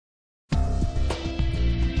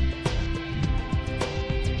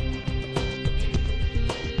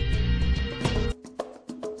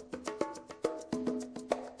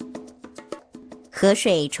河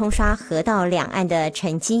水冲刷河道两岸的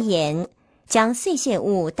沉积岩，将碎屑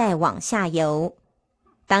物带往下游。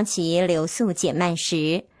当其流速减慢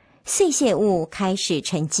时，碎屑物开始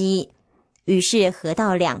沉积，于是河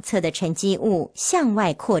道两侧的沉积物向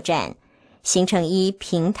外扩展，形成一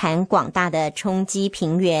平坦广大的冲积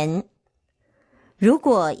平原。如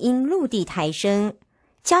果因陆地抬升，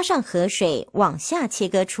加上河水往下切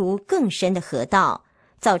割出更深的河道，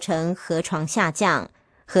造成河床下降，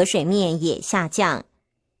河水面也下降，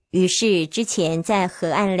于是之前在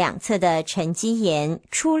河岸两侧的沉积岩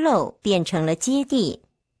出漏，变成了阶地。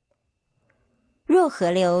若河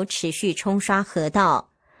流持续冲刷河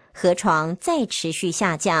道，河床再持续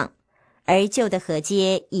下降，而旧的河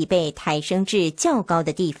阶已被抬升至较高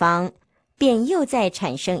的地方，便又再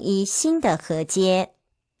产生一新的河阶。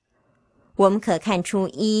我们可看出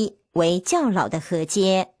1为较老的河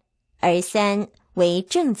阶，而3为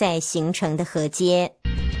正在形成的河阶。